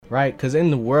right? Because in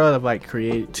the world of like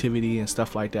creativity and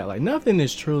stuff like that, like nothing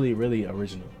is truly really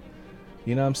original.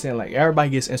 You know what I'm saying? Like everybody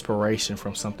gets inspiration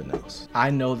from something else.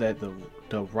 I know that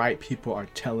the right people are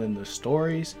telling the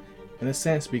stories in a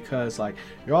sense, because like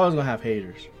you're always gonna have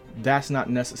haters. That's not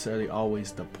necessarily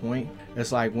always the point.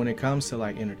 It's like when it comes to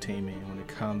like entertainment, when it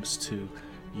comes to,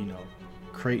 you know,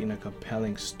 creating a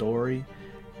compelling story,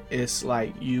 it's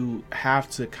like you have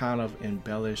to kind of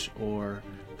embellish or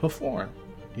perform,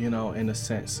 you know, in a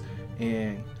sense.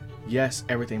 And yes,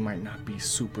 everything might not be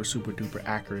super duper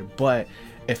accurate, but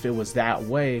if it was that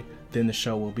way, then the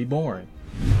show will be boring.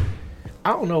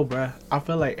 I don't know, bruh. I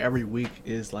feel like every week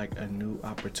is like a new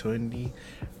opportunity,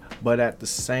 but at the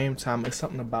same time, it's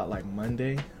something about like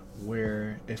Monday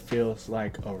where it feels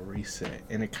like a reset,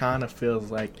 and it kind of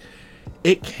feels like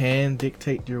it can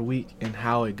dictate your week and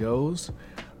how it goes,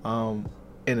 in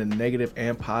a negative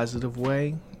and positive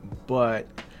way. But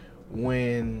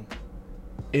when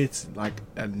it's like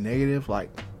a negative, like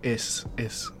it's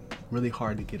really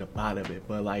hard to get up out of it.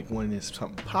 But like when it's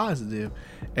something positive,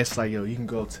 it's like, yo, you can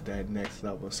go to that next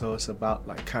level. So it's about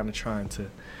like kind of trying to,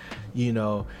 you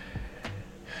know,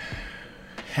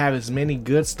 have as many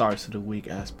good starts to the week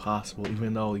as possible,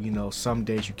 even though, you know, some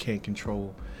days you can't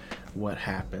control what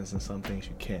happens and some things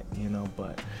you can't, you know.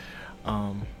 But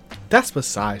that's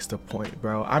besides the point,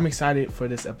 bro. I'm excited for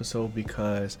this episode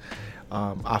because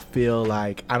I feel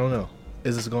like, I don't know,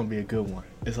 this is going to be a good one.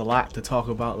 It's a lot to talk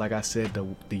about. Like I said,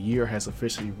 the year has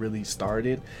officially really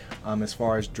started, as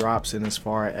far as drops and as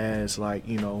far as like,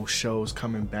 you know, shows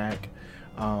coming back.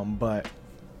 But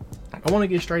I want to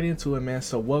get straight into it, man.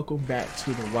 So welcome back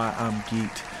to the Why I'm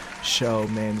Geeked show,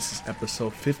 man. This is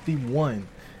episode 51.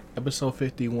 Episode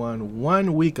 51,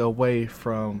 1 week away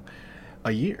from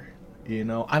a year. You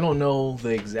know, I don't know the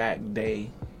exact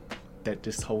day that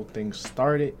this whole thing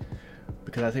started,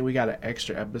 because I think we got an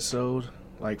extra episode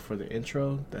like for the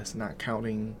intro that's not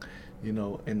counting, you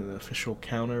know, in the official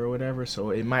counter or whatever.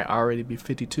 So it might already be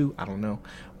 52. I don't know.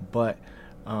 But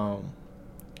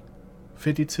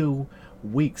 52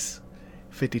 weeks,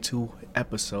 52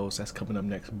 episodes that's coming up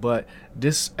next. But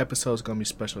this episode is going to be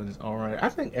special in its own right. I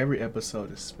think every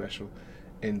episode is special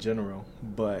in general.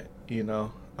 But, you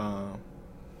know,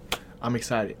 I'm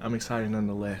excited. I'm excited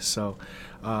nonetheless. So,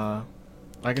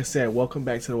 like I said, welcome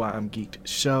back to the Why I'm Geeked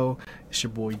show. It's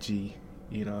your boy G,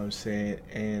 you know what I'm saying?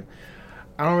 And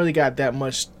I don't really got that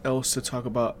much else to talk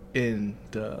about in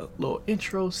the little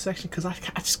intro section, because I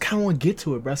just kind of want to get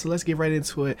to it, bro. So let's get right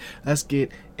into it. Let's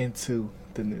get into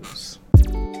the news.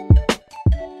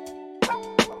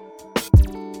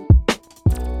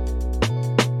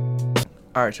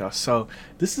 All right, y'all. So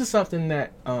this is something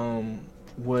that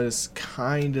was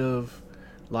kind of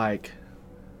like,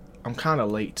 I'm kind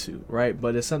of late to, right?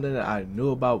 But it's something that I knew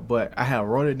about, but I had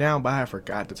wrote it down, but I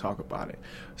forgot to talk about it.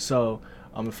 So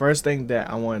the first thing that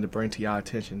I wanted to bring to y'all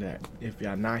attention, that if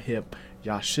y'all not hip,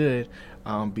 y'all should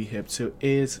be hip to,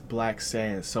 is Black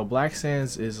Sands. So Black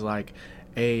Sands is like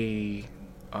a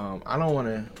I don't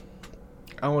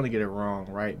want to get it wrong,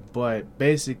 right? But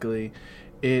basically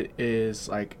it is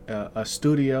like a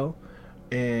studio,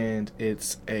 and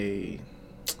it's a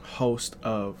host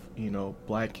of, you know,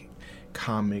 black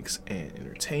comics and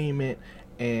entertainment,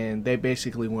 and they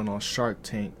basically went on Shark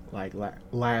Tank like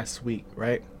last week,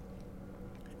 right?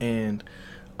 And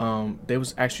they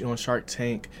was actually on Shark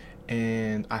Tank,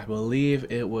 and I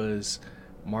believe it was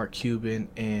Mark Cuban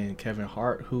and Kevin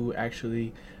Hart who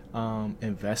actually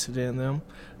invested in them.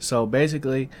 So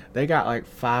basically they got like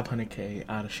 $500K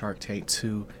out of Shark Tank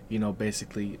to, you know,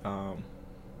 basically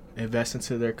invest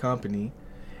into their company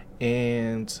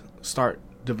and start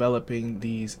developing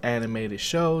these animated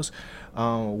shows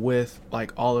with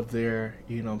like all of their,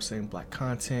 you know what I'm saying, black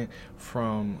content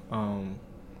from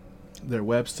their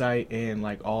website and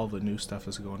like all the new stuff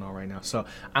that's going on right now. So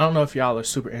I don't know if y'all are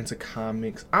super into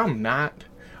comics. I'm not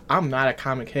a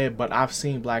comic head, but I've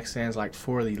seen Black Sands like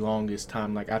for the longest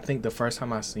time. Like I think the first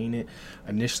time I seen it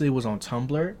initially was on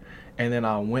Tumblr, and then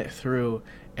I went through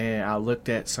and I looked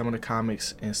at some of the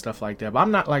comics and stuff like that. But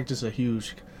I'm not like just a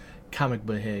huge comic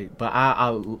book head, but I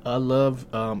love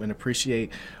and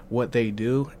appreciate what they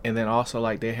do. And then also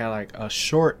like they had like a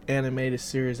short animated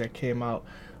series that came out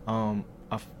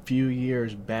a few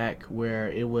years back where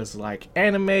it was like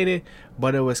animated,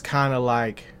 but it was kind of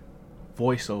like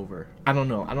voiceover. I don't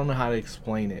know how to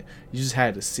explain it. You just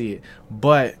had to see it.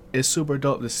 But it's super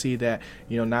dope to see that,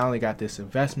 you know, not only got this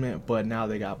investment, but now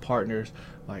they got partners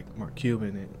like Mark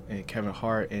Cuban and Kevin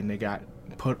Hart, and they got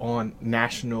put on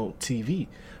national TV,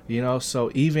 you know.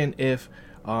 So even if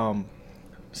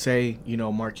say, you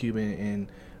know, Mark Cuban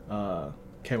and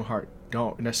Kevin Hart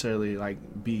don't necessarily like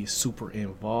be super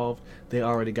involved, they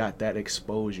already got that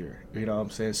exposure. You know what I'm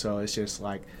saying? So it's just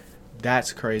like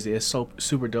that's crazy. It's so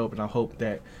super dope, and I hope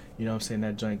that you know what I'm saying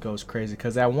that joint goes crazy.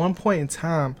 Because at one point in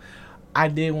time, I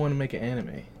did want to make an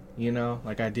anime. You know,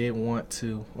 like I did want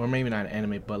to, or maybe not an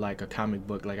anime, but like a comic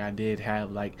book. Like I did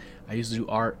have like I used to do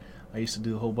art. I used to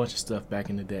do a whole bunch of stuff back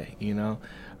in the day. You know,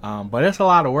 but it's a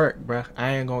lot of work, bruh.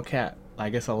 I ain't gonna cap.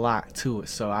 Like it's a lot to it.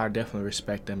 So I definitely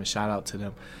respect them and shout out to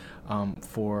them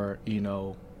for you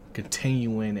know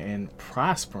continuing and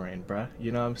prospering, bruh.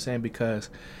 You know what I'm saying? Because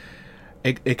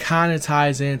it kind of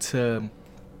ties into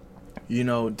you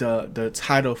know the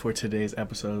title for today's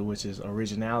episode, which is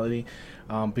originality,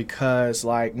 because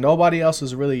like nobody else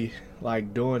is really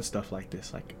like doing stuff like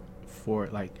this, like for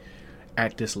like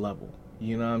at this level.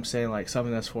 You know what I'm saying? Like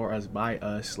something that's for us by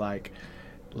us, like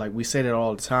we say that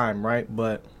all the time, right?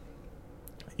 But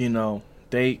you know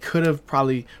they could have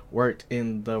probably worked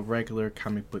in the regular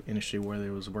comic book industry where they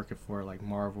was working for like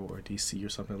Marvel or DC or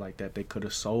something like that. They could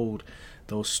have sold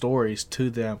those stories to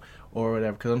them or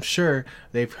whatever, because I'm sure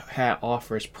they've had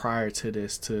offers prior to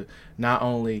this to not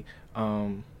only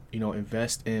you know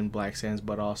invest in Black Sands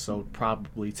but also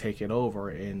probably take it over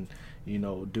and you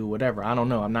know do whatever. I don't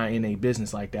know, I'm not in a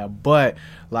business like that, but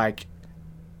like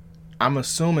I'm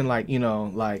assuming like you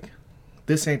know like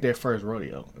this ain't their first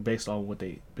rodeo based on what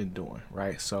they've been doing,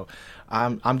 right? So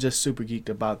I'm just super geeked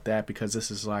about that because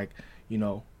this is like, you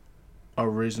know,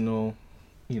 original,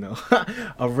 you know,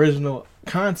 original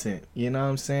content, you know what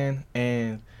I'm saying?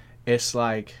 And it's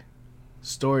like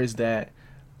stories that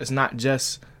it's not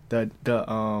just the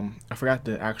I forgot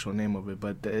the actual name of it,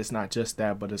 but it's not just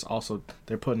that, but it's also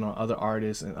they're putting on other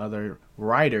artists and other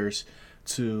writers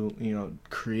to, you know,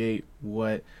 create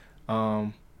what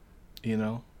you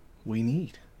know we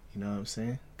need, you know what I'm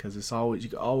saying? Because it's always, you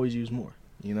can always use more,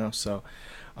 you know. So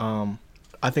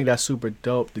I think that's super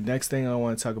dope. The next thing I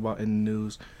want to talk about in the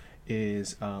news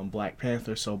is Black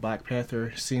Panther. So Black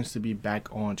Panther seems to be back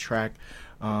on track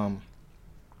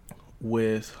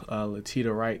with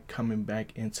Letitia Wright coming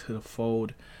back into the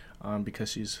fold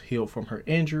because she's healed from her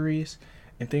injuries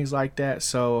and things like that.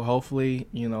 So hopefully,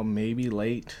 you know, maybe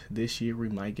late this year we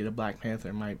might get a Black Panther.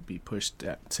 It might be pushed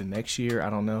to next year. I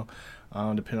don't know.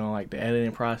 Depending on like the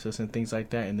editing process and things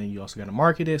like that, and then you also got to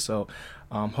market it. So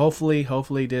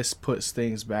hopefully this puts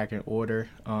things back in order.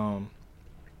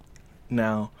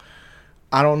 Now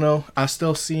I don't know, I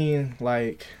still seeing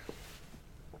like,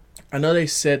 I know they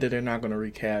said that they're not going to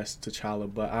recast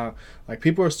T'Challa, but like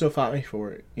people are still fighting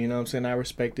for it, you know what I'm saying? I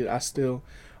respect it. I still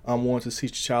want to see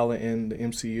T'Challa in the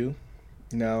MCU.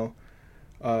 Now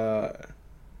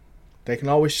they can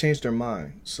always change their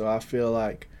mind, so I feel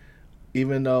like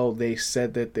even though they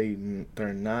said that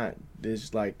they're not,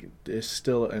 it's like it's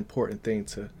still an important thing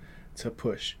to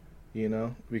push, you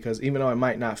know, because even though it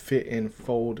might not fit and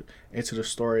fold into the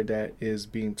story that is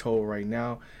being told right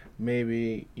now,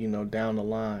 maybe you know down the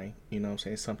line, you know what I'm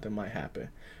saying, something might happen,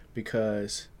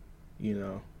 because you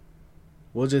know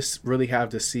we'll just really have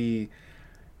to see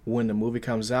when the movie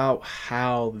comes out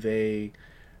how they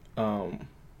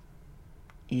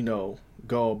you know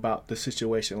go about the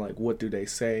situation. Like what do they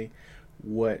say,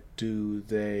 what do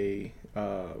they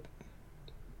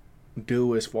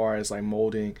do as far as like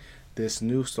molding this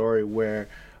new story where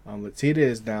Letitia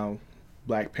is now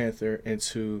Black Panther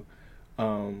into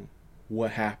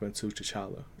what happened to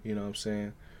T'Challa, you know what I'm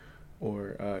saying,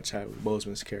 or Chadwick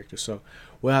Boseman's character. So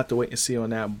we'll have to wait and see on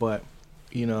that, but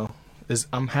you know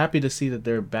I'm happy to see that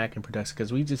they're back in production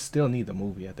because we just still need the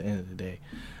movie at the end of the day.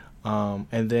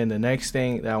 And then the next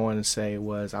thing that I wanted to say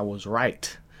was I was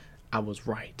right.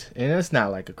 And it's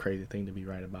not like a crazy thing to be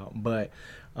right about, but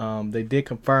they did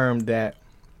confirm that,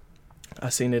 I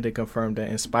seen that they confirmed that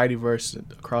in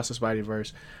Spideyverse, across the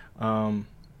Spideyverse,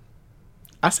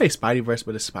 I say Spideyverse,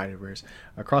 but it's Spider-Verse.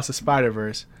 Across the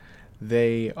Spider-Verse,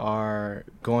 they are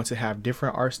going to have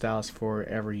different art styles for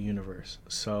every universe.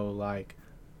 So like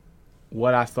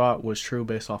what I thought was true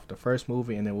based off the first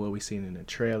movie and then what we seen in the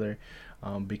trailer,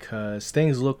 because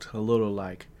things looked a little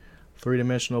like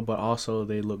three-dimensional, but also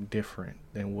they look different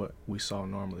than what we saw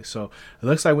normally. So it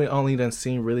looks like we only done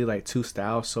seen really like 2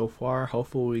 styles so far.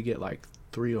 Hopefully we get like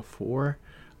 3 or 4.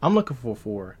 I'm looking for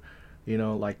 4, you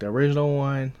know, like the original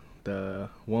one, the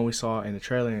one we saw in the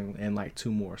trailer, and like 2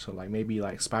 more. So like maybe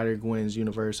like Spider-Gwen's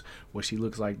universe, what she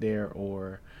looks like there,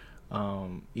 or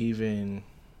even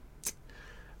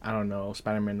I don't know,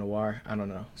 Spider-Man Noir, I don't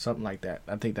know, something like that.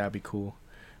 I think that'd be cool.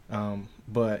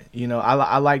 But you know,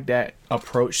 I like that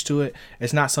approach to it.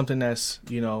 It's not something that's,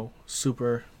 you know,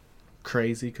 super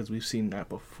crazy because we've seen that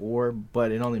before,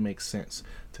 but it only makes sense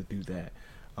to do that.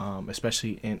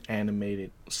 especially in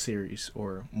animated series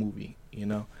or movie, you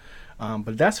know.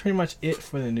 But that's pretty much it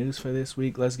for the news for this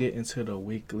week. Let's get into the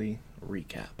weekly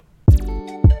recap.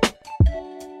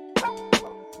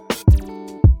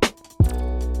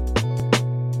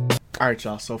 All right,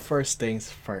 y'all. So first things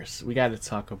first, we got to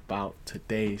talk about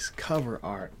today's cover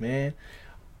art, man.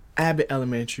 Abbott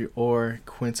Elementary or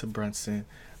Quinta Brunson.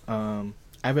 Abbott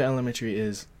Elementary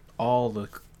is all the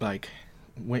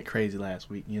went crazy last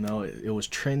week. You know, it was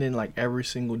trending like every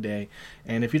single day.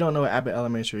 And if you don't know what Abbott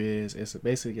Elementary is, it's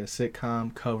basically a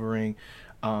sitcom covering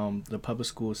the public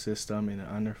school system in an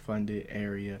underfunded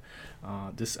area.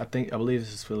 I believe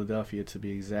this is Philadelphia to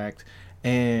be exact,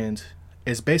 and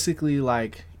it's basically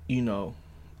like, you know,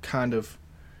 kind of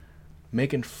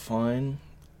making fun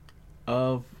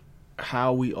of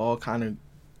how we all kind of,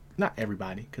 not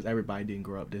everybody, because everybody didn't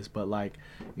grow up this, but like,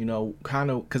 you know, kind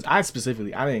of, because I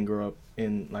didn't grow up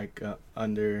in like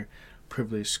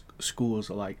underprivileged schools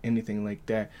or like anything like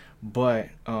that, but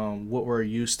what we're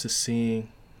used to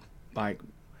seeing, like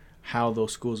how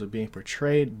those schools are being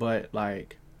portrayed, but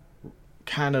like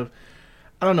kind of,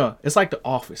 I don't know, it's like The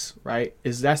Office, right?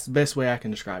 That's the best way I can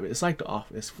describe it. It's like The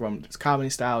Office, from its comedy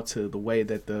style to the way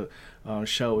that the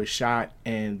show is shot,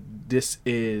 and this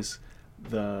is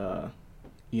the,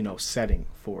 you know, setting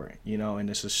for it, you know. And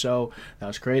it's a show that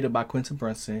was created by Quinta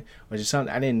Brunson, which is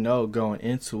something I didn't know going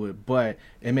into it, but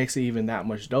it makes it even that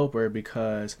much doper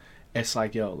because it's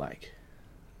like, yo, like,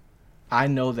 I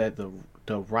know that the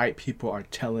right people are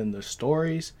telling the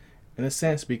stories in a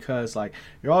sense, because like,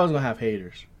 you're always gonna have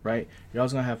haters, right? You're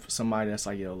always gonna have somebody that's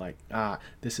like, yo, like,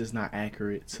 this is not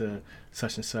accurate to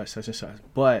such and such,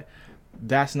 but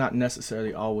that's not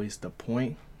necessarily always the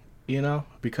point, you know,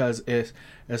 because it's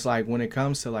like, when it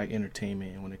comes to like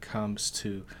entertainment and when it comes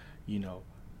to, you know,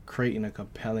 creating a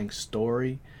compelling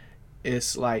story,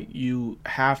 it's like you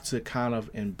have to kind of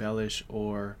embellish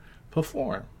or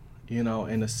perform, you know,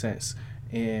 in a sense.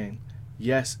 And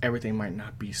yes, everything might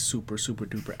not be super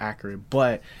duper accurate,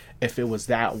 but if it was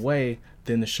that way,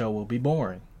 then the show will be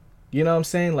boring. You know what I'm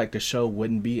saying? Like, the show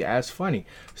wouldn't be as funny.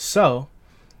 So,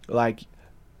 like,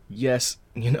 yes,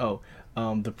 you know,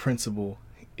 the principal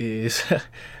is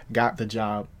got the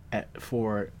job as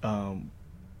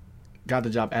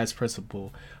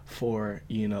principal for,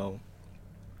 you know,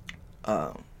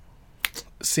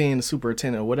 seeing the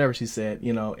superintendent or whatever she said,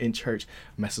 you know, in church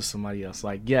mess with somebody else.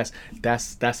 Like, yes,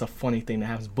 that's a funny thing that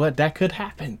happens, but that could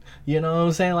happen. You know what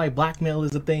I'm saying? Like, blackmail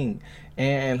is a thing,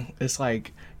 and it's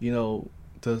like, you know,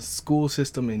 the school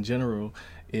system in general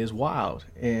is wild,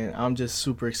 and I'm just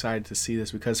super excited to see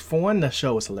this because, for one, the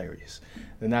show is hilarious,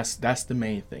 and that's the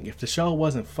main thing. If the show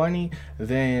wasn't funny,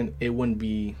 then it wouldn't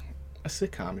be a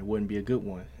sitcom. It wouldn't be a good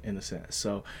one in a sense.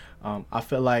 So I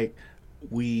feel like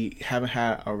we haven't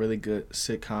had a really good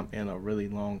sitcom in a really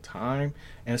long time,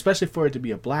 and especially for it to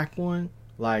be a black one,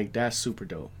 like, that's super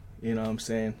dope. You know what I'm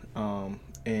saying?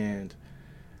 And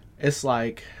it's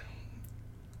like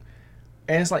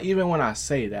even when I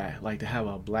say that, like, to have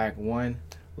a black one,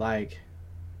 like,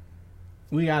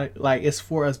 we got, like, it's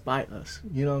for us by us.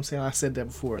 You know what I'm saying? I said that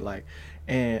before, like,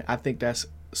 and I think that's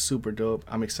super dope.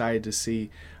 I'm excited to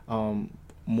see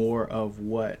more of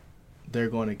what they're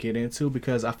going to get into,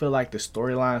 because I feel like the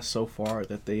storyline so far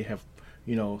that they have,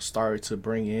 you know, started to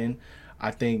bring in,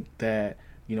 I think that,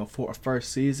 you know, for a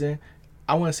first season,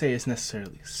 I wouldn't say it's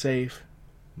necessarily safe,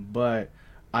 but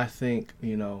I think,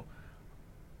 you know,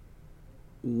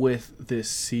 with this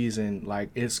season, like,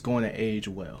 it's going to age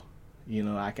well. You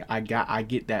know, I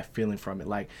get that feeling from it.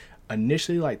 Like,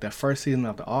 initially, like, the first season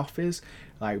of The Office,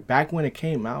 like, back when it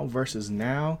came out versus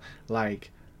now,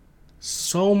 like,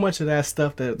 so much of that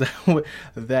stuff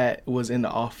that was in The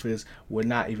Office would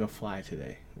not even fly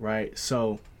today, right?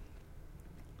 So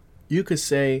you could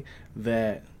say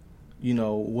that, you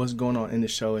know, what's going on in the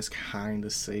show is kind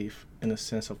of safe in the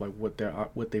sense of like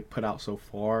what they put out so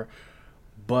far,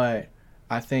 but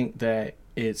I think that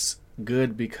it's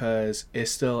good because it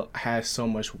still has so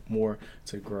much more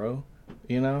to grow,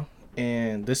 you know.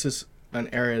 And this is an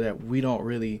area that we don't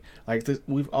really like.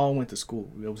 We've all went to school.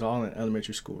 It was all in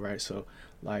elementary school, right? So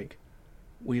like,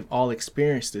 we've all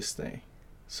experienced this thing,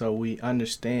 so we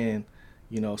understand,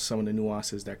 you know, some of the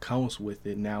nuances that comes with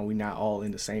it. Now, we're not all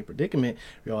in the same predicament.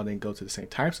 We all didn't go to the same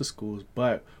types of schools,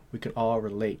 but we can all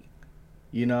relate,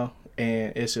 you know.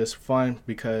 And it's just fun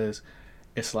because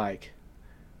it's like,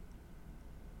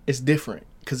 it's different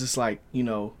because it's like, you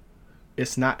know,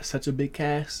 it's not such a big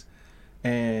cast,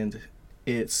 and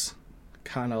it's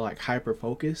kind of like hyper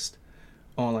focused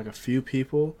on like a few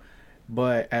people,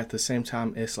 but at the same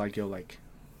time, it's like, yo, like,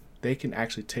 they can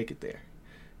actually take it there.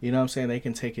 You know what I'm saying? They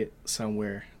can take it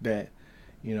somewhere that,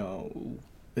 you know,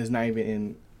 is not even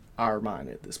in our mind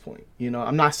at this point.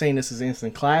 I'm not saying this is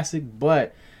instant classic,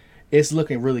 but it's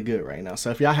looking really good right now.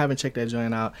 So if y'all haven't checked that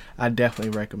joint out, I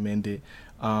definitely recommend it.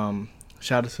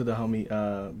 Shout out to the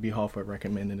homie B Hall for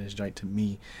recommending this joint to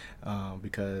me,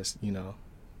 because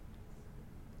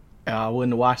I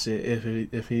wouldn't have watched it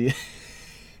if he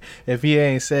if he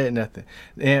ain't said nothing.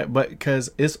 But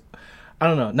because I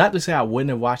don't know, not to say I wouldn't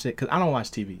have watched it, because I don't watch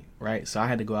TV, right? So I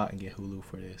had to go out and get Hulu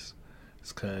for this,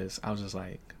 because I was just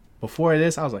like, before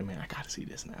this, I was like, man, I gotta see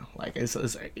this now. Like, it's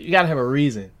you gotta have a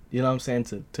reason, you know what I'm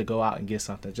saying, to go out and get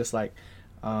something. Just like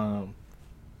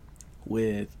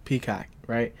with Peacock,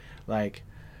 right? Like,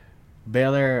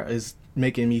 Bel-Air is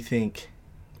making me think,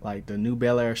 like, the new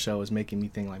Bel-Air show is making me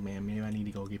think, like, man, maybe I need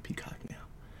to go get Peacock now.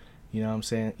 You know what I'm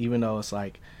saying? Even though it's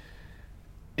like,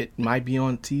 it might be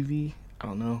on TV, I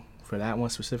don't know, for that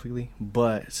one specifically,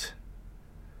 but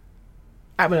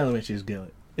Abbott Elementary is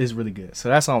good. It's really good. So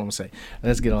that's all I'm gonna say.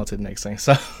 Let's get on to the next thing.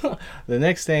 So the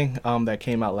next thing that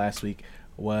came out last week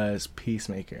was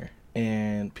Peacemaker.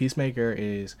 And Peacemaker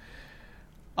is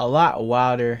a lot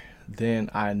wilder than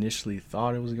I initially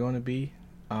thought it was going to be.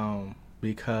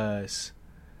 Because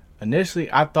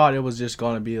initially I thought it was just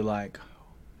going to be like,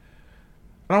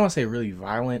 I don't want to say really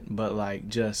violent, but like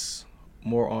just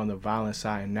more on the violent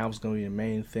side, and that was going to be the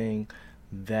main thing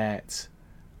that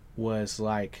was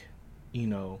like,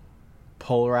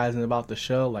 polarizing about the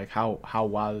show, like how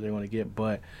wild they want to get.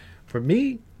 But for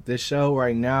me, this show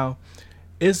right now,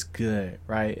 it's good,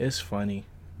 right? It's funny,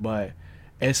 but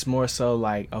it's more so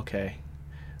like, okay,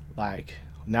 like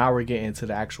now we're getting to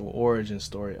the actual origin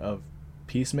story of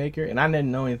Peacemaker, and I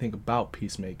didn't know anything about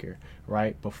Peacemaker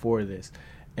right before this,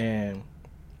 and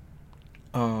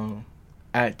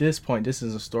at this point, this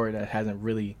is a story that hasn't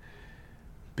really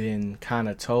been kind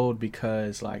of told,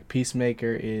 because like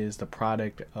Peacemaker is the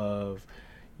product of,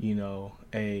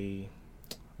 a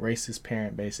racist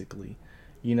parent, basically.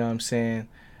 You know what I'm saying?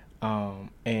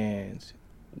 And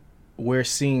we're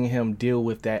seeing him deal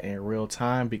with that in real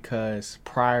time, because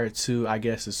prior to, I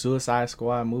guess, the Suicide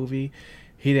Squad movie,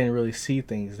 he didn't really see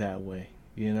things that way.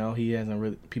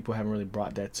 People haven't really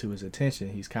brought that to his attention.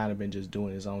 He's kind of been just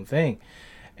doing his own thing.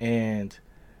 And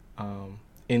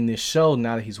in this show,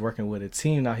 now that he's working with a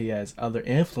team, now he has other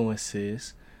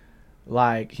influences.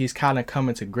 Like, he's kind of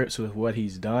coming to grips with what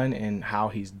he's done and how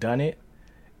he's done it.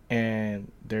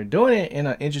 And they're doing it in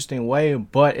an interesting way,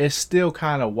 but it's still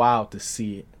kind of wild to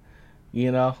see it.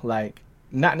 Like,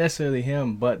 not necessarily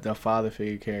him, but the father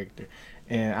figure character.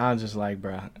 And I'm just like,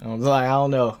 bro, I don't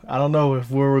know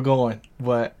where we're going,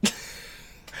 but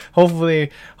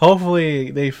hopefully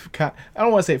they, I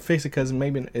don't want to say fix it, because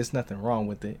maybe it's nothing wrong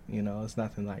with it, it's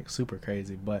nothing like super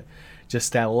crazy, but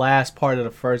just that last part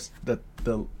of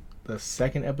the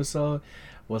second episode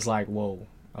was like, whoa.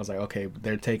 I was like, okay,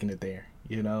 they're taking it there,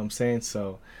 you know what I'm saying?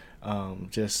 So I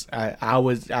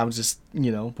was just,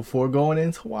 before going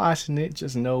into watching it,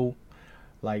 just know,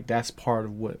 like, that's part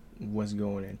of what was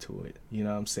going into it, you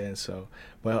know what I'm saying? So,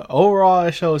 but overall,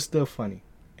 the show is still funny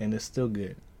and it's still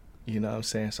good. You know what I'm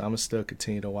saying? So I'm going to still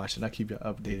continue to watch it. I'll keep you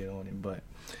updated on it. But,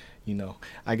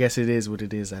 I guess it is what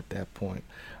it is at that point.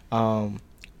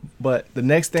 But the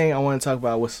next thing I want to talk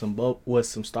about was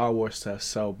some Star Wars stuff.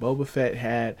 So Boba Fett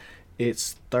had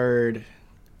its third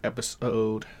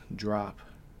episode drop.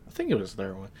 I think it was the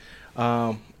third one.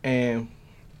 And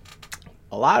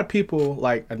a lot of people,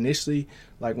 like, initially,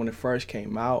 like, when it first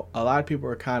came out, a lot of people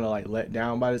were kind of, like, let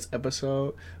down by this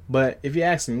episode. But if you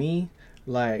ask me,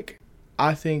 like,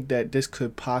 I think that this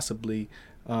could possibly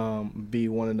be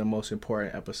one of the most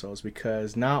important episodes,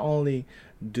 because not only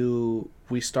do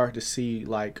we start to see,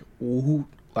 like,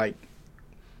 not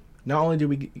only do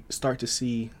we start to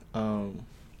see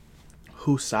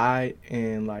whose side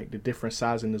and, like, the different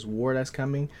sides in this war that's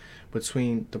coming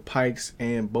between the Pikes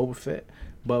and Boba Fett,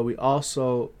 but we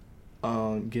also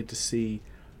get to see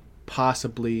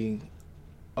possibly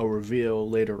a reveal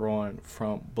later on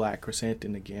from Black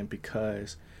Krrsantan again,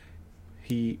 because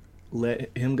he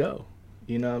let him go.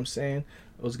 You know what I'm saying?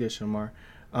 It was good, Shamar.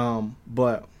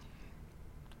 But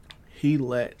he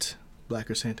let Black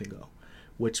Krrsantan go,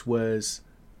 which was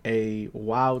a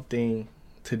wild thing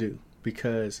to do,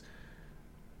 because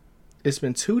it's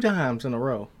been 2 times in a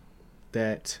row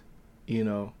that,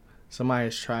 somebody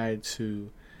has tried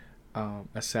to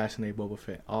assassinate Boba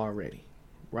Fett already,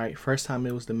 right? First time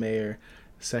it was the mayor.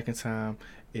 Second time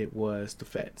it was the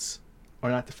Fetts. Or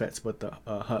not the Fetts, but the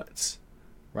Hutts,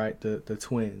 right? The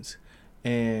twins.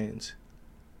 And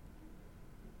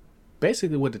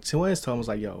basically what the twins told him was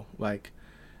like, yo, like,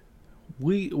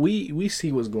 we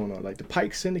see what's going on. Like, the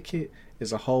Pike Syndicate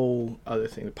is a whole other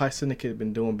thing. The Pike Syndicate has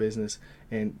been doing business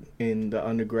in the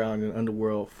underground and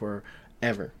underworld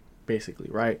forever, basically,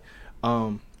 right?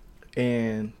 And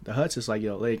the Hutt's is like,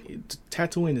 yo, like,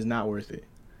 Tatooine is not worth it.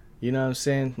 You know what I'm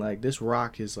saying? Like, this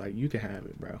rock is like, you can have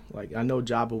it, bro. Like, I know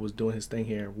Jabba was doing his thing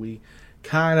here. We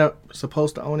kind of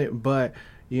supposed to own it, but,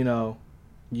 you know,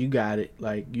 you got it.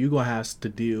 Like, you gonna have to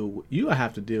deal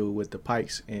with the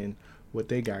Pikes and what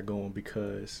they got going,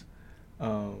 because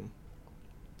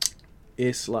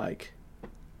it's like,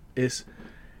 it's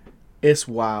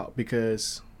wild,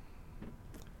 because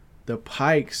the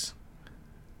Pikes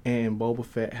and Boba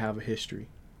Fett have a history,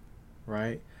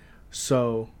 right?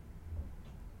 So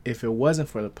if it wasn't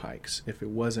for the Pikes, if it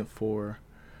wasn't for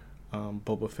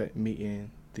Boba Fett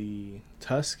meeting the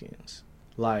Tuskens,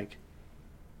 like,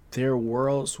 their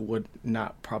worlds would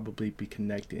not probably be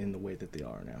connected in the way that they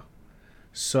are now.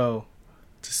 So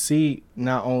to see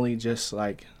not only just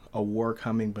like a war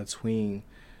coming between,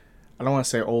 I don't want to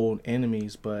say old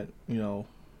enemies, but, you know,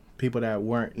 people that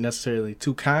weren't necessarily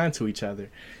too kind to each other,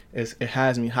 it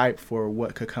has me hyped for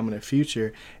what could come in the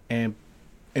future. And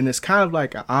it's kind of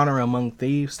like an honor among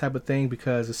thieves type of thing,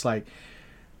 because it's like,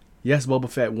 yes, Boba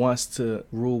Fett wants to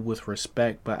rule with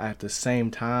respect, but at the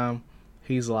same time,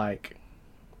 he's like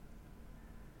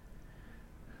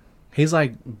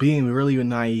being really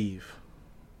naive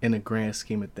in the grand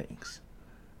scheme of things,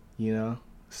 you know?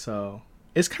 So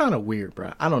it's kind of weird,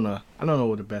 bro. I don't know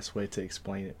what the best way to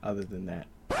explain it other than that.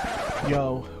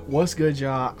 Yo, what's good,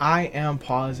 y'all? I am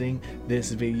pausing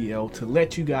this video to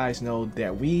let you guys know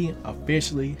that we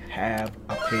officially have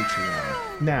a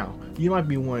Patreon. Now, you might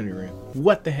be wondering,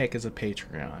 what the heck is a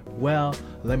Patreon? Well,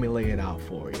 let me lay it out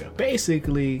for you.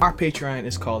 Basically, our Patreon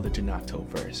is called the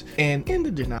Janatoverse. And in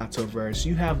the Janatoverse,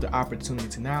 you have the opportunity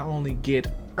to not only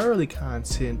get early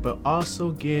content, but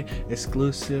also get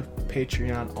exclusive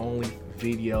Patreon only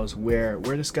videos where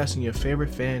we're discussing your favorite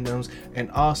fandoms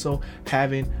and also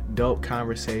having dope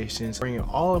conversations, bringing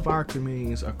all of our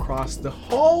communities across the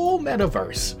whole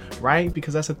metaverse, right?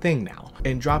 Because that's a thing now,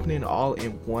 and dropping it all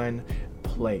in one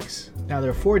place. Now, there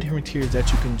are 4 different tiers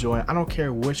that you can join. I don't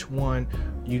care which one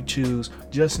you choose,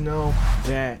 just know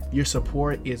that your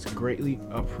support is greatly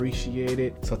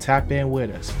appreciated. So tap in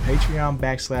with us,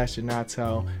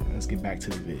 Patreon.com/Janato, and let's get back to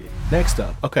the video. Next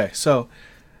up, okay, so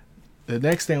the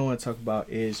next thing I want to talk about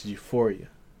is Euphoria.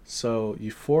 So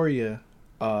Euphoria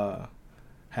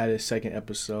had its second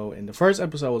episode, and the first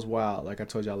episode was wild. Like I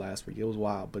told y'all last week, it was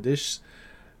wild. But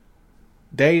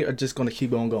they are just gonna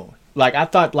keep on going. Like, I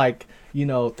thought, like, you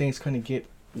know, things couldn't get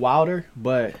wilder,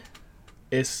 but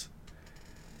it's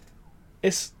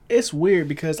weird,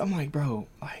 because I'm like, bro,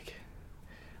 like,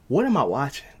 what am I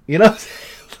watching? You know,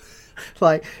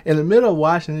 like, in the middle of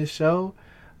watching this show,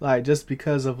 like, just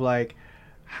because of like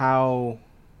how,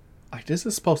 like, this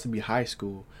is supposed to be high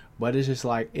school, but it's just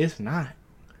like, it's not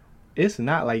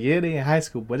like, yeah, they in high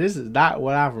school, but this is not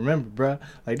what I remember, bro.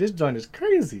 Like, this joint is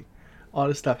crazy, all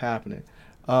this stuff happening,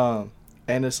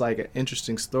 and it's like an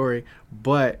interesting story,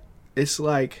 but it's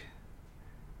like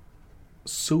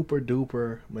super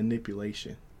duper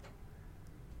manipulation.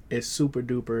 It's super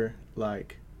duper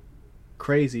like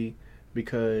crazy,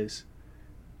 because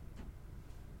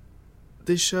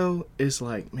this show is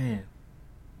like, man,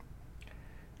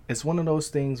 it's one of those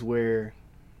things where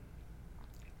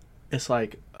it's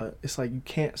like you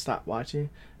can't stop watching,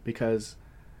 because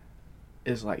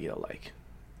it's like, yo, like,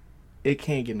 it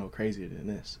can't get no crazier than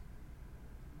this,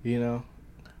 you know?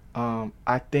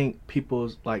 I think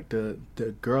people's, like, the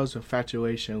girls'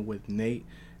 infatuation with Nate,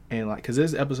 and like, because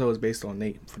this episode is based on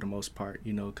Nate for the most part,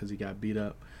 you know, because he got beat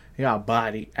up, he got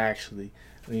bodied actually,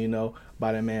 you know,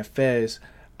 by that man Fez,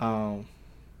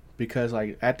 because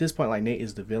like at this point, like, Nate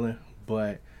is the villain,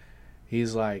 but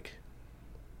he's like,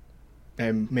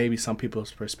 and maybe some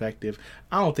people's perspective,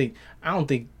 I don't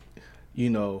think, you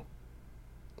know,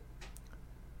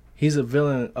 he's a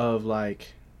villain of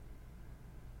like,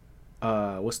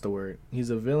 what's the word? He's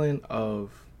a villain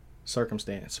of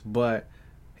circumstance, but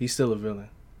he's still a villain,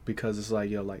 because it's like,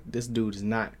 yo, like, this dude is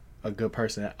not a good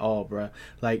person at all, bro.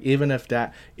 Like, even if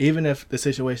the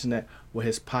situation that with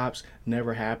his pops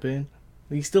never happened,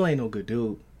 he still ain't no good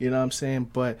dude. You know what I'm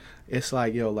saying? But it's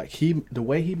like, yo, like, the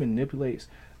way he manipulates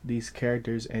these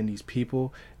characters and these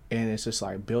people, and it's just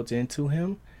like built into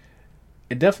him.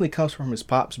 It definitely comes from his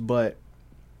pops, but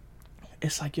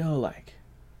it's like, yo, like,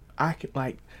 I could,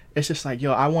 like, it's just like,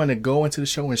 yo, I want to go into the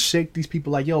show and shake these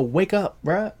people, like, yo, wake up,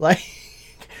 bruh. Like,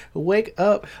 wake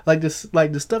up. Like, this,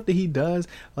 like, the stuff that he does,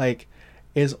 like,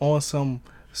 is on some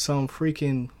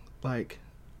freaking, like,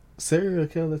 serial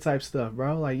killer type stuff,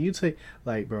 bro. Like, you take,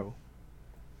 like, bro,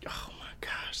 oh my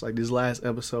gosh, watched like this last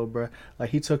episode, bro. Like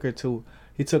he took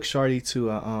Shorty to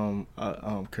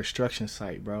a construction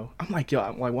site, bro. I'm like, yo,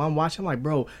 I'm like while I'm watching, I'm like,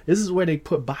 bro, this is where they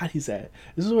put bodies at.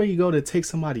 This is where you go to take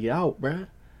somebody out, bro.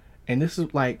 And this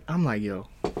is like, I'm like, yo,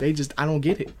 I don't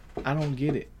get it. I don't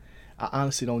get it. I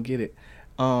honestly don't get it.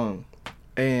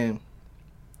 And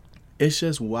it's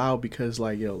just wild because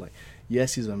like, yo, like,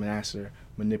 yes, he's a master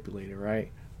manipulator,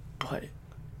 right? But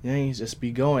you ain't just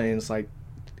be going, and it's like,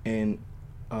 and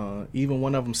even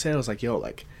one of them said, it was like, yo,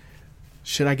 like,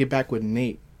 should I get back with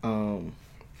Nate? I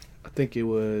think it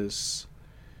was,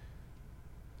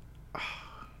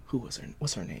 who was her?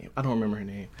 What's her name? I don't remember her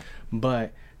name,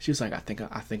 but she was like, I think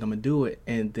I'm gonna do it.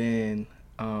 And then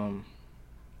the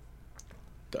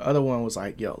other one was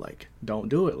like, yo, like, don't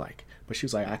do it, like. But she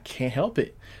was like, I can't help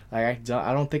it. Like,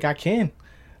 I don't think I can.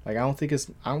 Like, I don't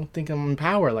think I'm in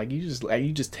power. Like,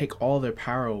 you just take all their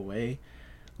power away,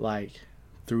 like,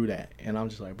 through that. And I'm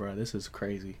just like, bro, this is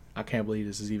crazy. I can't believe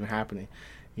this is even happening,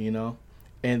 you know?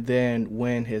 And then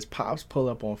when his pops pull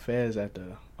up on Fez at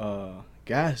the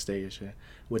gas station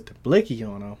with the blicky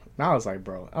on him, and I was like,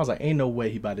 bro, ain't no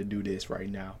way he about to do this right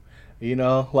now, you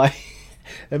know? Like,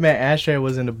 that man Ashtray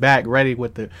was in the back ready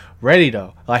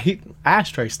though. Like,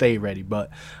 Ashtray stayed ready,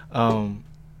 but I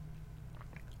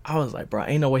was like, bro,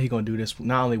 ain't no way he gonna do this,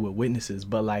 not only with witnesses,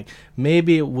 but like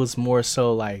maybe it was more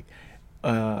so like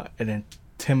an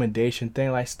intimidation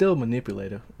thing, like still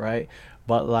manipulative, right?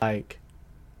 But like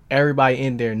everybody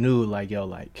in there knew, like, yo,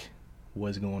 like,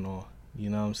 what's going on, you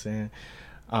know what I'm saying?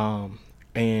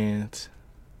 And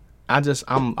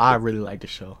I really like the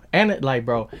show. And it, like,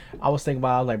 bro, I was thinking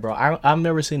about, I was like, bro, I've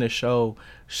never seen a show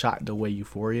shot the way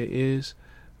Euphoria is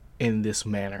in this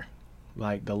manner.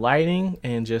 Like the lighting,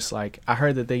 and just like, I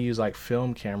heard that they use like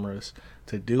film cameras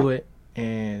to do it,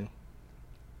 and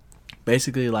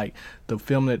basically like the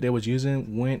film that they was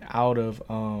using went out of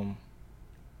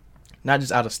not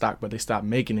just out of stock, but they stopped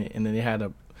making it, and then they had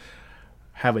to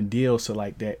have a deal so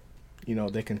like that, you know,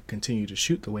 they can continue to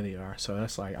shoot the way they are. So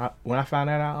that's like, when I found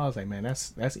that out, I was like, man,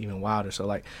 that's even wilder. So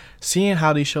like seeing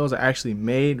how these shows are actually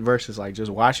made versus like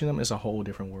just watching them, it's a whole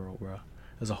different world, bro.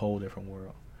 It's a whole different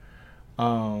world.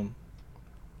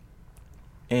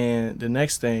 And the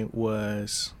next thing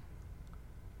was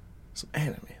some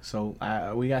anime. So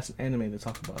we got some anime to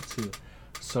talk about too.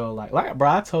 So like bro,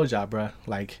 I told y'all, bro,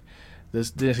 like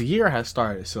this year has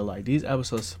started. So like these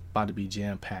episodes about to be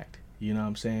jam packed. You know what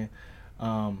I'm saying?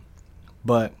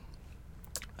 But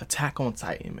Attack on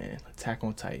Titan, man. Attack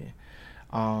on Titan.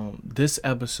 This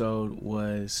episode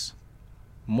was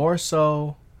more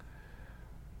so.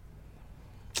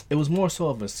 It was more so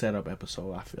of a setup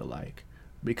episode, I feel like.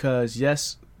 Because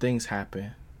yes, things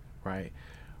happen, right?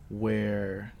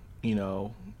 Where, you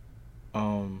know,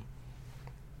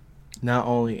 not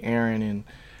only Eren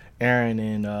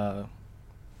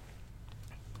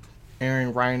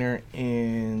Reiner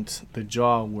and the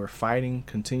Jaw were fighting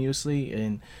continuously,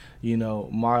 and you know,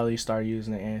 Marley started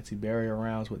using the anti-barrier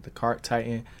rounds with the Cart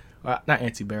Titan, not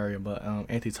anti-barrier, but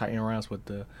anti-Titan rounds with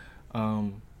the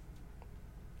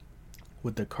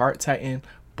Cart Titan.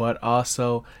 But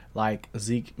also, like,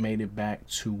 Zeke made it back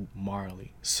to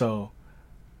Marley. So,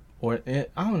 I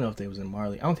don't know if they was in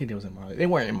Marley. I don't think they was in Marley. They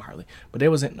weren't in Marley, but they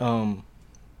was in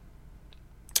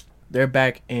they're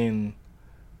back in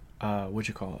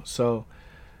So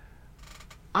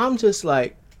I'm just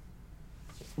like,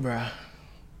 bruh.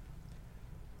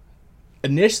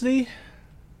 Initially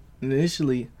in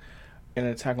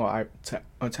Attack on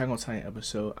Titan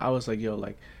episode, I was like, yo,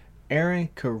 like, Eren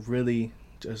could really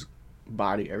just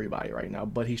body everybody right now,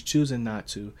 but he's choosing not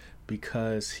to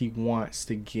because he wants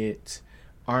to get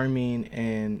Armin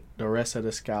and the rest of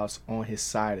the scouts on his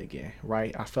side again,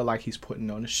 right? I feel like he's putting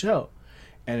on a show,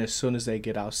 and as soon as they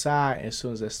get outside, as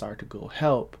soon as they start to go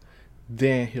help,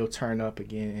 then he'll turn up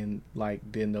again, and like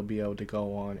then they'll be able to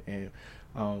go on and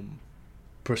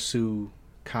pursue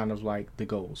kind of like the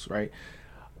goals, right?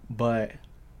 But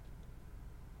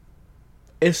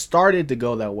it started to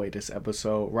go that way this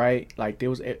episode, right? Like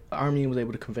Armin was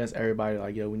able to convince everybody,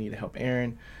 like, yo, we need to help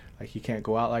Eren. Like, he can't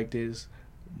go out like this.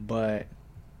 But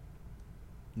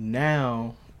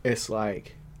now it's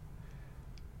like,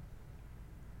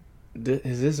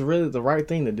 is this really the right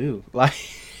thing to do? Like,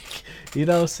 you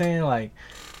know what I'm saying? Like,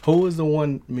 who is the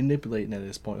one manipulating at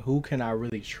this point? Who can I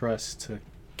really trust to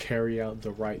carry out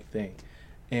the right thing?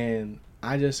 And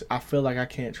I feel like I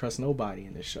can't trust nobody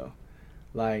in this show.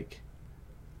 Like,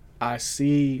 I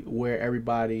see where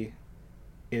everybody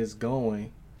is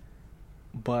going,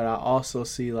 but I also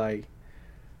see, like,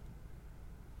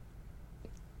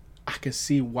 I can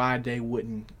see why they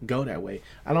wouldn't go that way.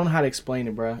 I don't know how to explain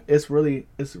it, bro. It's really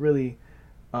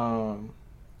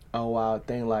a wild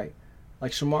thing. Like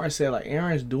Shamar said, like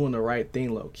Aaron's doing the right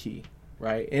thing low key,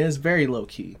 right? And it's very low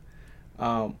key.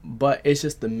 But it's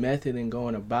just the method and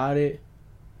going about it.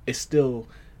 It's still,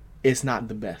 it's not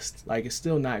the best. Like it's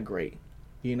still not great,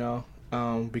 you know.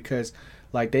 Because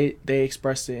like they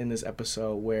expressed it in this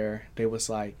episode where they was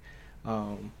like,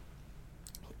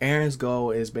 Aaron's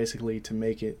goal is basically to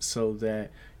make it so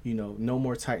that no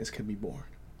more Titans can be born,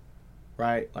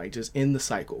 right? Like just end the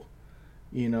cycle,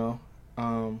 you know.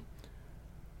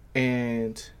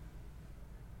 And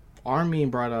Armin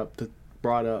brought up the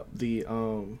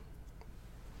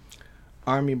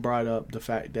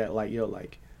fact that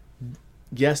like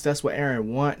yes, that's what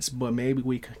Aaron wants, but maybe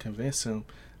we can convince him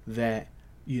that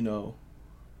we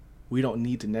don't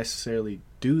need to necessarily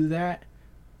do that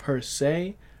per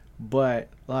se, but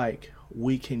like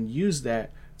we can use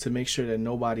that to make sure that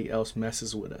nobody else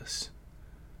messes with us,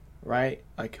 right?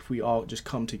 Like if we all just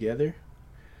come together,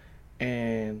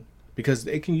 and because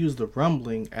they can use the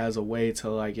rumbling as a way to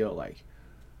like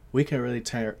we can really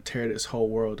tear this whole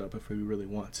world up if we really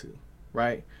want to,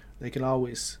 right? They can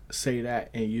always say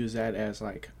that and use that as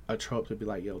like a trope to be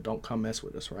like, don't come mess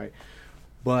with us, right?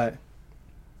 But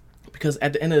because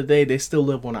at the end of the day, they still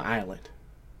live on an island.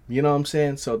 You know what I'm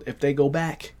saying? So if they go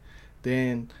back,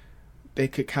 then they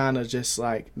could kind of just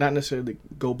like, not necessarily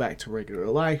go back to regular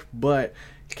life, but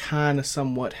kind of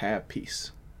somewhat have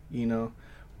peace,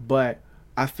 But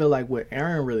I feel like what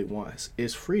Aaron really wants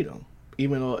is freedom,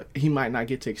 even though he might not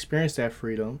get to experience that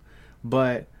freedom,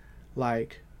 but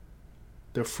like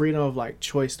the freedom of like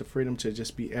choice, the freedom to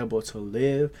just be able to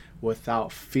live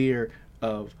without fear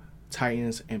of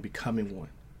Titans and becoming one,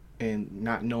 and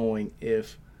not knowing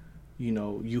if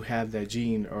you have that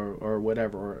gene or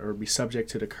whatever, or be subject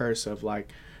to the curse of like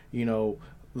the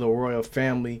royal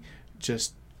family,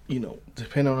 just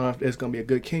depending on if it's gonna be a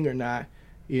good king or not,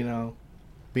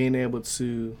 being able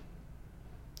to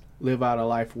live out a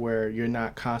life where you're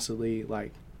not constantly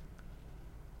like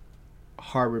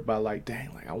harbored by like,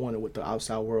 dang, like I wonder what the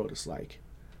outside world is like.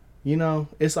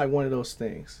 It's like one of those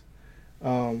things.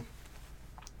 Shamar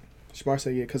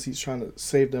said, yeah, because he's trying to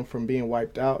save them from being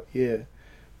wiped out. Yeah.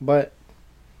 But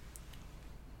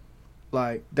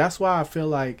like that's why I feel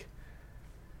like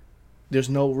there's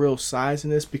no real size in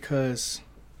this, because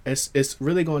it's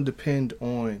really going to depend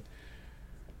on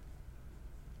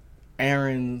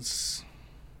Aaron's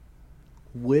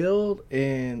will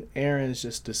and Aaron's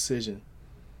just decision.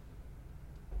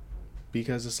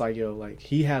 Because it's like, like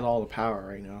he had all the power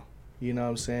right now. You know what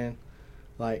I'm saying?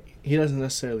 Like he doesn't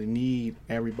necessarily need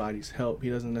everybody's help. He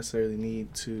doesn't necessarily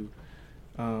need to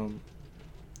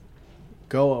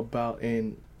go about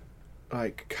and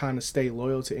like kind of stay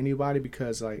loyal to anybody,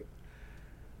 because like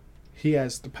he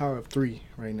has the power of 3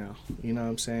 right now. You know what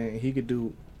I'm saying? He could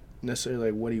do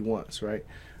necessarily like what he wants, right?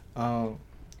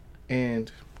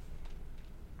 And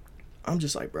I'm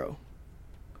just like, bro,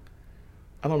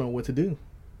 I don't know what to do.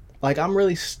 Like I'm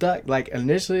really stuck. Like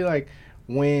initially, like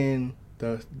when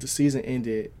the season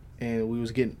ended and we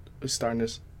was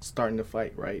starting the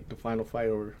fight, right? The final fight,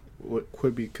 or what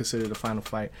could be considered the final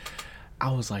fight.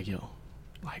 I was like,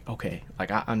 like okay,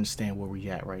 like I understand where we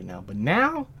at right now. But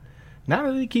now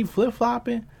that they keep flip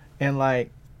flopping and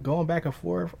like going back and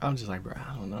forth, I'm just like, bro,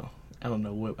 I don't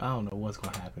know what's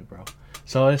gonna happen, bro.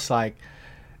 So it's like,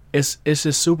 it's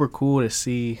just super cool to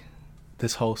see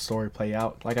this whole story play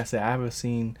out. Like I said, I haven't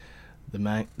seen the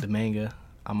manga.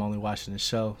 I'm only watching the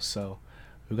show, so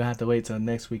we're gonna have to wait till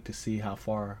next week to see how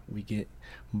far we get.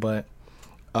 But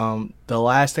the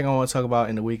last thing I want to talk about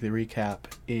in the weekly recap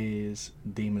is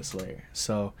Demon Slayer.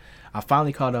 So I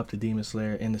finally caught up to Demon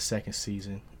Slayer in the 2nd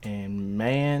season, and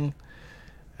man,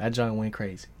 that joint went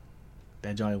crazy.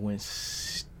 That joint went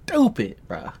stupid,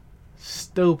 bruh.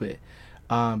 Stupid.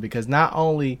 Because not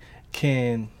only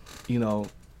can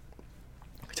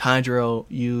Tanjiro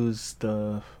use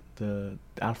the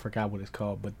I forgot what it's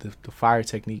called, but the fire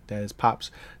technique that his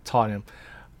pops taught him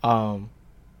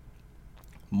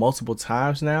multiple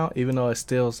times now, even though it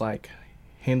still's like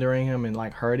hindering him and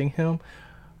like hurting him,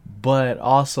 but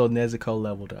also Nezuko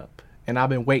leveled up. And I've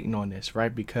been waiting on this,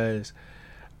 right? Because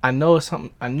I know it's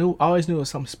something, I always knew it was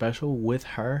something special with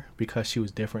her, because she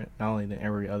was different, not only than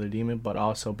every other demon, but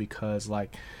also because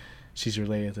like she's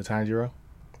related to Tanjiro.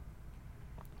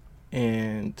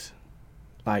 And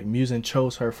like Muzan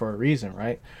chose her for a reason,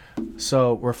 right?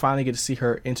 So we're finally get to see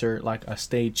her enter like a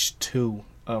stage 2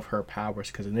 of her powers,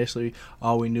 because initially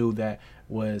all we knew that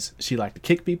was she liked to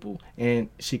kick people and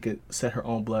she could set her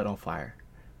own blood on fire.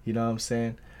 You know what I'm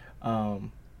saying?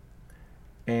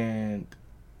 And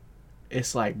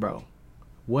it's like, bro,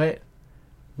 what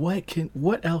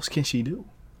else can she do?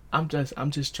 I'm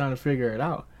just trying to figure it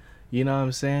out. You know what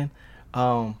I'm saying?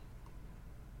 Um,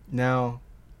 Now,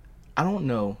 I don't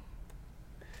know.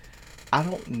 I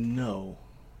don't know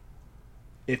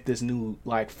if this new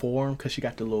like form, cause she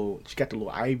got the little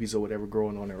ivies or whatever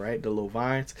growing on it, right? The little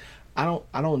vines. I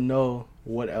don't know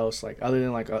what else like other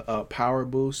than like a power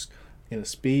boost and a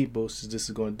speed boost is this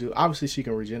is going to do. Obviously, she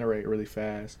can regenerate really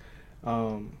fast,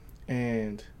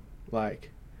 and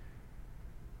like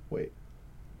wait,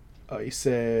 you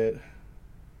said.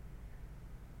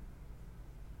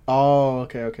 Oh,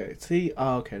 okay, okay. See,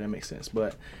 oh, okay, that makes sense.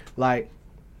 But like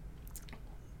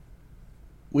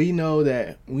we know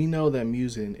that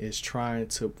Musin is trying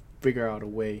to figure out a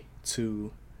way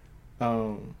to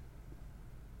um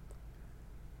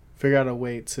figure out a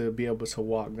way to be able to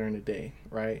walk during the day,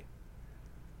 right?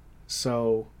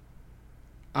 So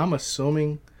I'm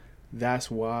assuming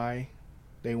that's why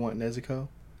they want Nezuko,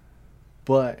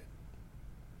 but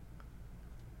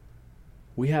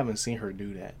we haven't seen her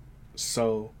do that.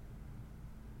 So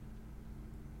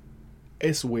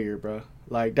it's weird, bro.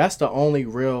 Like that's the only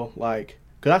real like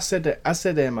cuz I said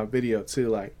that in my video too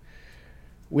like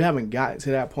we haven't gotten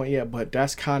to that point yet, but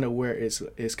that's kind of where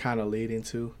it's kind of leading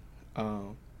to.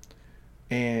 Um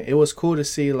and it was cool to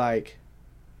see like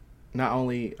not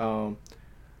only her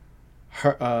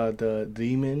the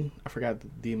demon, I forgot the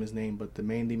demon's name, but the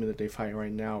main demon that they fight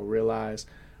right now realize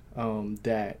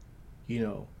that you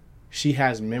know she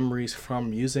has memories from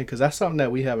music because that's something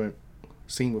that we haven't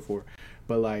seen before,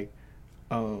 but like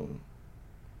um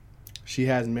she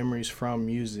has memories from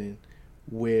Musin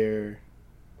where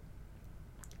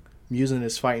Musin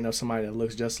is fighting up somebody that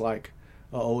looks just like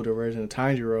an older version of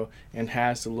Tanjiro and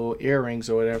has the little earrings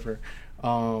or whatever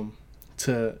um,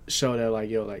 to show that like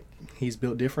yo like he's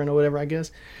built different or whatever I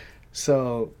guess.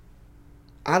 So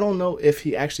I don't know if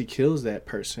he actually kills that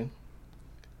person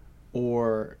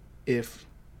or if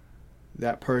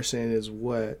that person is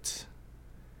what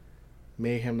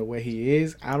made him the way he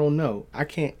is. I don't know. I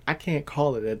can't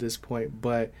call it at this point,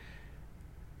 but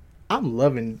I'm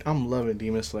loving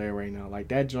Demon Slayer right now. Like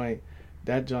that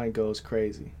joint goes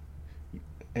crazy.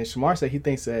 And Shamar said he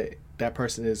thinks that that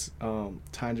person is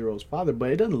Tanjiro's father,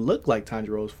 but it doesn't look like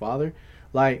Tanjiro's father.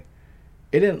 Like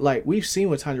it didn't like we've seen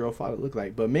what Tanjiro's father looked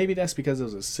like, but maybe that's because it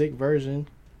was a sick version.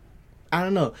 I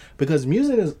don't know because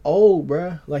Musin is old,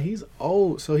 bruh. Like he's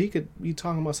old, so he could be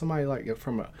talking about somebody like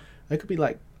from a that could be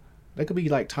like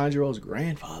Tanjiro's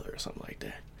grandfather or something like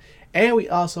that. And we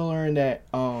also learned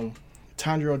that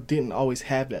Tanjiro didn't always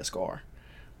have that scar.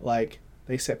 Like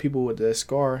they said, people with the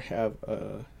scar have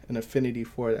an affinity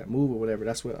for that move or whatever.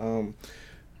 That's what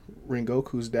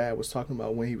Rengoku's dad was talking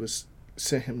about when he was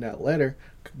sent him that letter,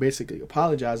 basically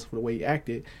apologizing for the way he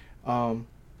acted.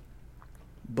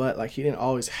 But like he didn't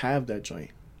always have that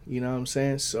joint. You know what I'm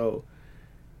saying? So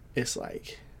it's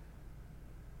like,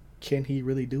 can he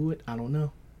really do it? I don't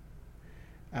know.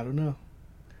 I don't know.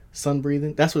 Sun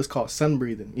breathing. That's what it's called. Sun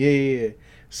breathing. Yeah.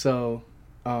 So,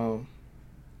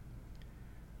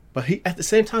 but he at the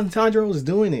same time Tanjiro was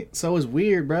doing it, so it's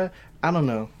weird, bruh. I don't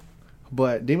know,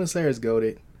 but Demon Slayer is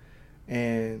goated,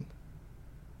 and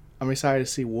I'm excited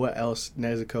to see what else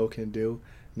Nezuko can do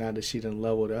now that she done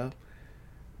leveled up.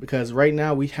 Because right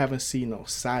now we haven't seen no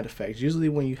side effects. Usually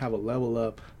when you have a level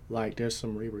up, like there's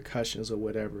some repercussions or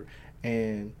whatever,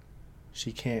 and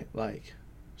she can't like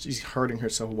she's hurting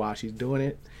herself while she's doing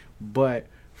it. But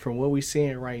from what we're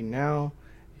seeing right now,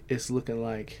 it's looking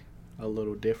like a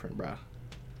little different, bro.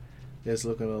 It's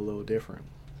looking a little different.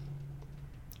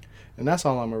 And that's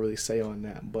all I'm gonna really say on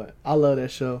that. But I love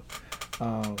that show.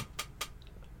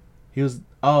 He was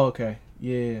okay.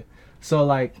 Yeah. So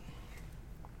like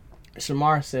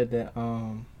Shamar said that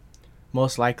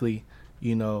most likely,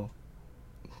 you know,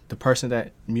 the person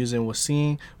that Musin was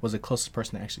seeing was the closest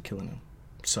person to actually killing him.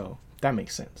 So that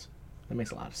makes sense. That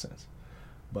makes a lot of sense.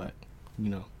 But, you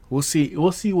know, we'll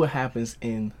see what happens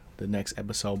in the next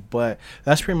episode. But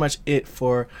that's pretty much it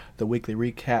for the weekly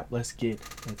recap. Let's get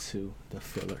into the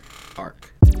filler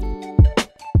arc.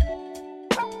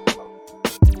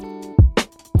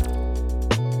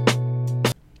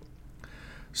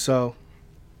 So,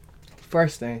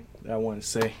 first thing that I want to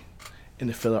say in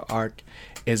the filler arc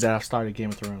is that I've started Game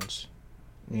of Thrones,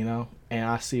 you know, and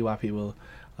I see why people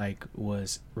like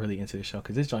was really into the show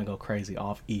because this joint go crazy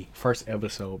off first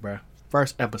episode, bro.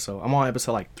 First episode. I'm on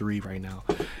episode like 3 right now,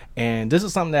 and this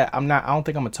is something that I don't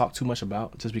think I'm gonna talk too much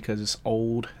about just because it's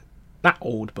old, not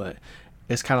old, but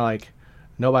it's kind of like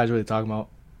nobody's really talking about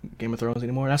Game of Thrones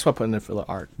anymore. That's why I put in the filler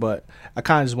arc, but I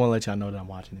kind of just want to let y'all know that I'm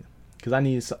watching it because I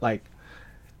need like.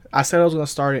 I said I was going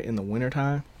to start it in the winter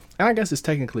time. And I guess it's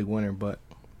technically winter, but,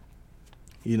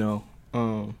 you know,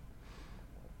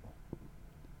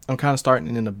 I'm kind of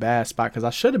starting in a bad spot because I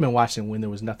should have been watching when there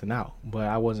was nothing out, but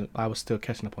I wasn't. I was still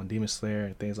catching up on Demon Slayer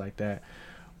and things like that.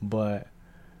 But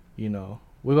we're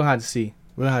gonna have to see.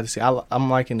 We're gonna have to see. I'm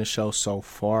liking the show so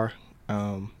far,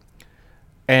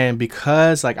 and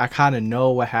because like I kind of know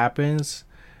what happens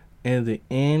in the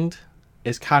end,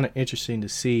 it's kind of interesting to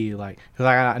see like because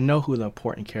I know who the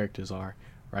important characters are,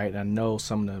 right? I know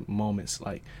some of the moments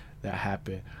like that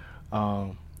happen.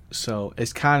 So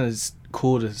it's kind of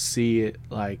cool to see it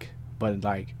like, but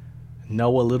like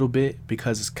know a little bit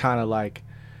because it's kind of like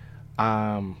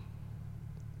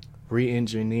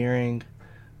re-engineering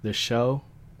the show.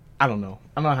 I don't know.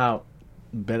 I don't know how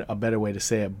a better way to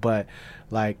say it, but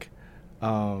like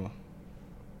I'm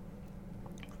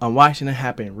watching it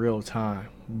happen in real time.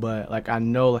 But like I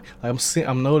know, like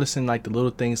I'm noticing like the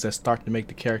little things that start to make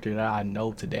the character that I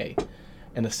know today,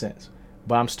 in a sense.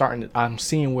 But I'm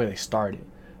seeing where they started.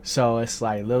 So it's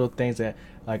like little things that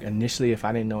like initially, if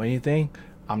I didn't know anything,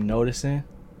 I'm noticing.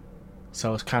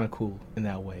 So it's kind of cool in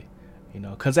that way,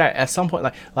 because at some point,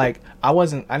 like I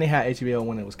didn't have HBO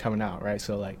when it was coming out, right?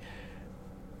 So like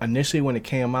initially when it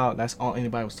came out, that's all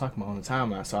anybody was talking about on the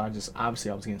timeline. So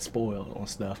obviously I was getting spoiled on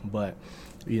stuff, but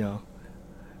I'm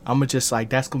gonna just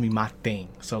like that's gonna be my thing.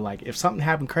 So like if something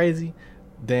happened crazy,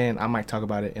 then I might talk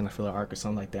about it in a filler arc or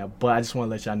something like that. But I just want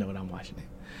to let y'all know that I'm watching it.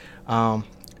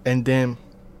 And then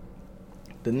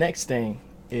the next thing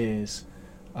is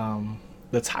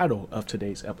the title of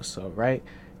today's episode, right?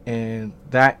 And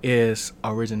that is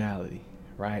originality,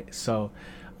 right? So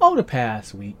over the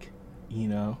past week,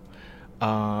 I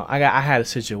had a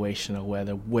situation of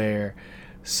where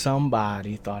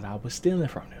somebody thought I was stealing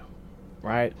from them,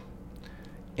 right?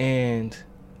 And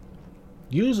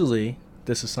usually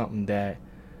this is something that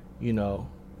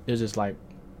it's just like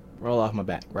roll off my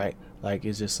back, right? Like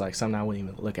it's just like something I wouldn't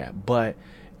even look at. But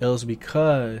it was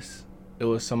because it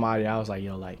was somebody I was like,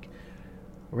 yo, like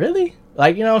really?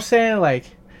 Like, you know what I'm saying? Like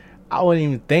I wasn't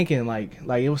even thinking like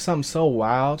it was something so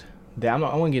wild that I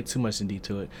won't get too much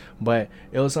into it, but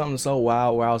it was something so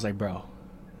wild where I was like, bro,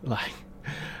 like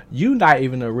you not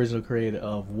even the original creator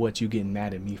of what you getting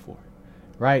mad at me for,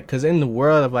 right? Because in the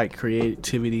world of like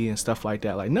creativity and stuff like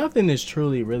that, like nothing is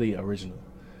truly really original.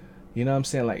 You know what I'm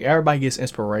saying? Like everybody gets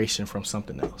inspiration from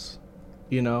something else,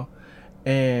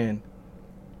 and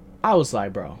I was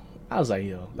like, bro,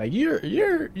 yo, like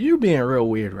you're being real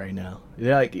weird right now.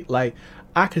 Like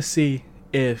I could see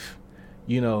if,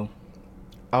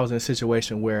 I was in a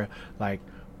situation where like,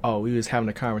 oh, we was having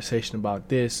a conversation about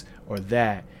this or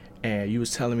that, and you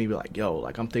was telling me like, yo,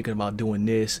 like I'm thinking about doing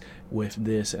this with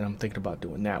this, and I'm thinking about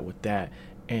doing that with that,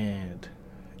 and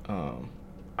I'm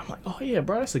like, oh yeah,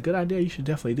 bro, that's a good idea. You should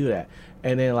definitely do that.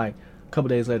 And then like a couple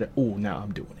days later, oh, now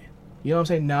I'm doing it. You know what I'm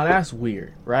saying? Now that's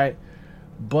weird, right?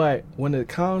 But when it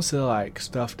comes to like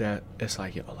stuff that it's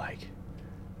like, yo, like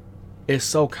it's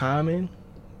so common,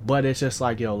 but it's just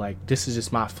like, yo, like this is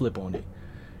just my flip on it.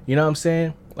 You know what I'm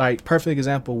saying? Like perfect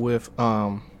example with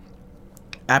Abbott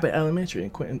Elementary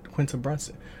and Quentin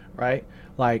Brunson, right?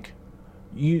 Like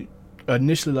you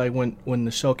initially, like when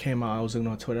the show came out, I was looking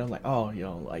on Twitter. I was like, oh,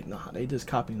 yo, like nah, they just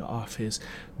copying The Office,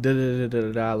 da da da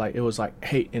da da. Like it was like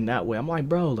hate in that way. I'm like,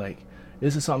 bro, like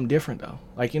this is something different though.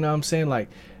 Like, you know what I'm saying? Like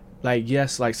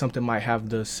yes, like something might have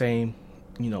the same,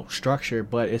 structure,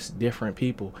 but it's different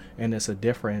people and it's a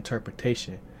different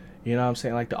interpretation. You know what I'm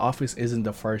saying? Like The Office isn't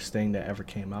the first thing that ever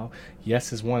came out.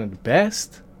 Yes, it's one of the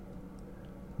best.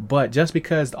 But just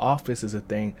because The Office is a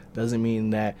thing doesn't mean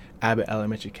that Abbott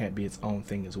Elementary can't be its own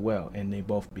thing as well, and they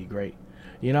both be great.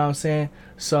 You know what I'm saying?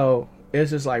 So it's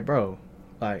just like, bro,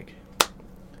 like,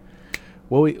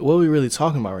 what we really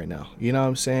talking about right now? You know what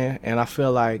I'm saying? And I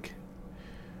feel like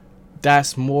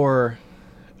that's more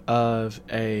of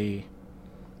a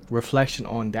reflection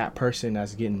on that person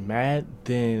that's getting mad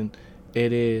than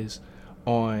it is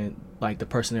on like the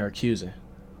person they're accusing,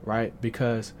 right?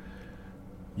 Because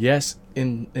yes,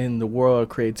 in the world of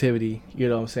creativity, you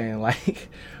know what I'm saying, like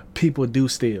people do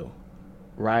steal,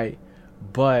 right?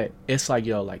 But it's like,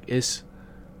 yo, like it's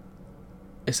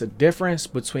a difference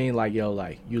between like, yo,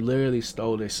 like you literally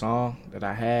stole this song that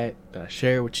I had that I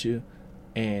shared with you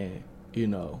and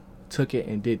took it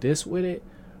and did this with it,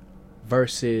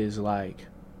 versus like,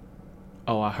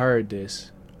 oh, I heard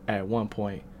this at one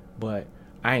point, but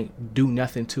I ain't do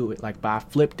nothing to it. Like, but I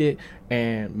flipped it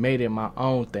and made it my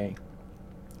own thing.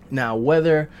 Now,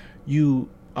 whether you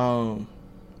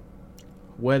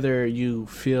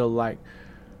feel like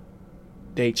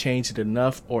they changed it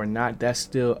enough or not, that's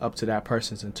still up to that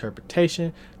person's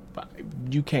interpretation. But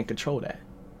you can't control that.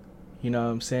 You know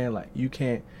what I'm saying? Like you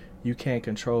can't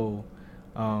control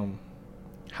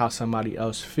how somebody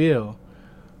else feel.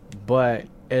 But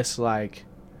it's like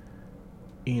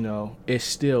you know, it's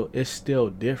still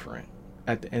different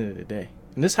at the end of the day.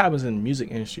 And this happens in the music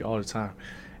industry all the time.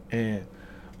 And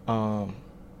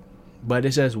but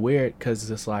it's just weird because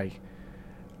it's like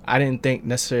I didn't think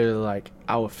necessarily like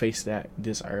I would face that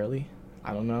this early.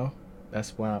 I don't know.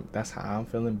 That's how I'm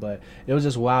feeling. But it was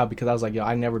just wild because I was like, yo,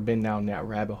 I never been down that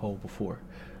rabbit hole before,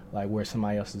 like where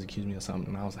somebody else has accused me of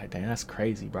something, and I was like, dang, that's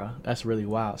crazy, bro. That's really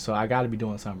wild. So I got to be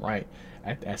doing something right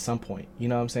at some point. You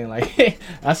know what I'm saying? Like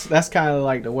that's kind of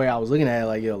like the way I was looking at it.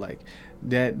 Like, yo, like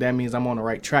that means I'm on the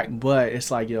right track. But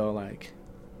it's like, yo, like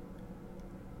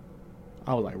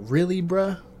I was like, really,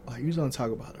 bruh? Like, you gonna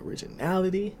talk about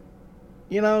originality?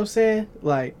 You know what I'm saying?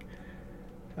 Like,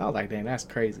 I was like, dang, that's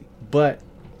crazy. But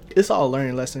it's all a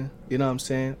learning lesson. You know what I'm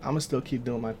saying? I'm gonna still keep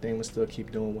doing my thing. I'm gonna still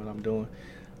keep doing what I'm doing,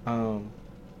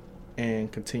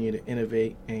 and continue to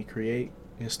innovate and create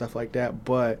and stuff like that.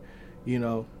 But, you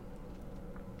know,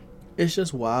 it's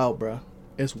just wild, bruh.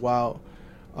 It's wild.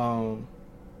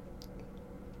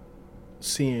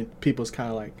 Seeing people's kind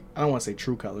of like, I don't want to say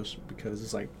true colors because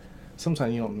it's like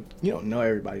sometimes you don't know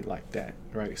everybody like that,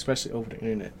 right? Especially over the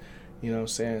internet. You know what I'm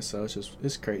saying? So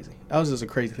it's crazy. That was just a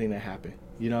crazy thing that happened.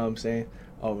 You know what I'm saying?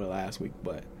 Over the last week,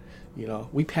 but you know,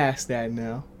 we passed that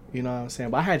now. You know what I'm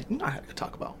saying? But I had to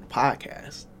talk about the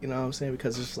podcast. You know what I'm saying?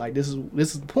 Because it's like this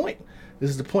is the point. This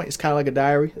is the point. It's kind of like a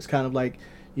diary. It's kind of like,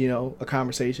 you know, a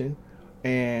conversation,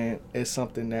 and it's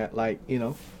something that, like, you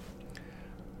know,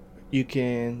 you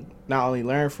can not only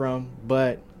learn from,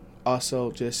 but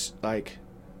also just like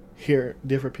hear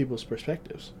different people's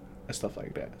perspectives and stuff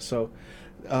like that. So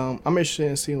I'm interested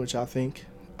in seeing what y'all think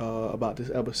about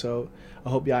this episode. I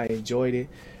hope y'all enjoyed it.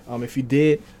 If you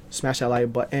did, smash that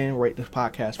like button, rate the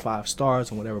podcast 5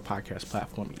 stars on whatever podcast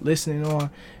platform you're listening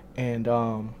on,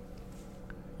 and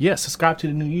yeah, subscribe to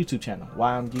the new YouTube channel,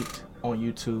 Why I'm Geeked, on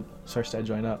YouTube. Search that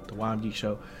joint up, the Why I'm Geeked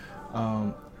Show,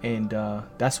 and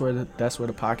that's where the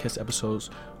podcast episodes,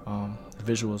 the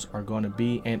visuals are going to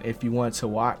be. And if you want to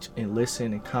watch and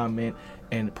listen and comment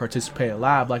and participate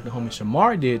live like the homie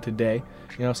Shamar did today,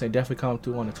 you know what I'm saying, definitely come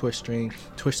through on the Twitch stream,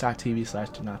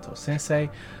 twitch.tv/Donato Sensei.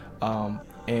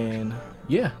 And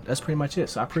yeah, that's pretty much it.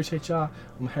 So I appreciate y'all.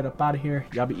 I'm gonna head up out of here.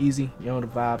 Y'all be easy. You know the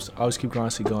vibes. Always keep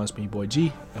growing, see going. It's me, your boy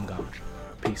G. I'm gone.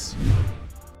 Peace.